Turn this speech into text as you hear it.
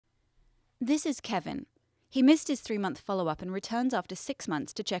This is Kevin. He missed his 3-month follow-up and returns after 6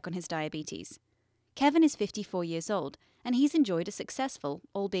 months to check on his diabetes. Kevin is 54 years old, and he's enjoyed a successful,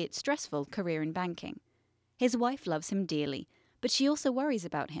 albeit stressful, career in banking. His wife loves him dearly, but she also worries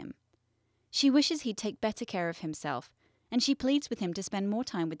about him. She wishes he'd take better care of himself, and she pleads with him to spend more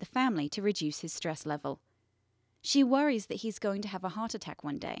time with the family to reduce his stress level. She worries that he's going to have a heart attack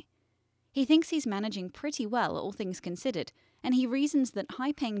one day. He thinks he's managing pretty well, all things considered, and he reasons that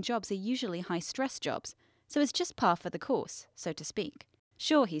high-paying jobs are usually high-stress jobs, so it's just par for the course, so to speak.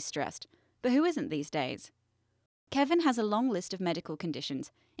 Sure, he's stressed, but who isn't these days? Kevin has a long list of medical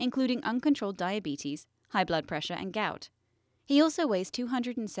conditions, including uncontrolled diabetes, high blood pressure, and gout. He also weighs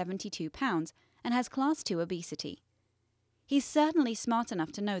 272 pounds and has Class 2 obesity. He's certainly smart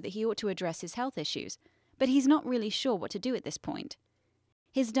enough to know that he ought to address his health issues, but he's not really sure what to do at this point.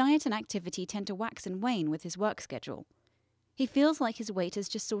 His diet and activity tend to wax and wane with his work schedule. He feels like his weight has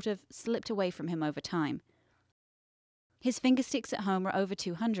just sort of slipped away from him over time. His finger sticks at home are over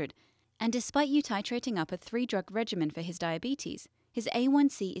 200, and despite you titrating up a 3-drug regimen for his diabetes, his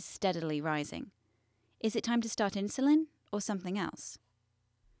A1C is steadily rising. Is it time to start insulin or something else?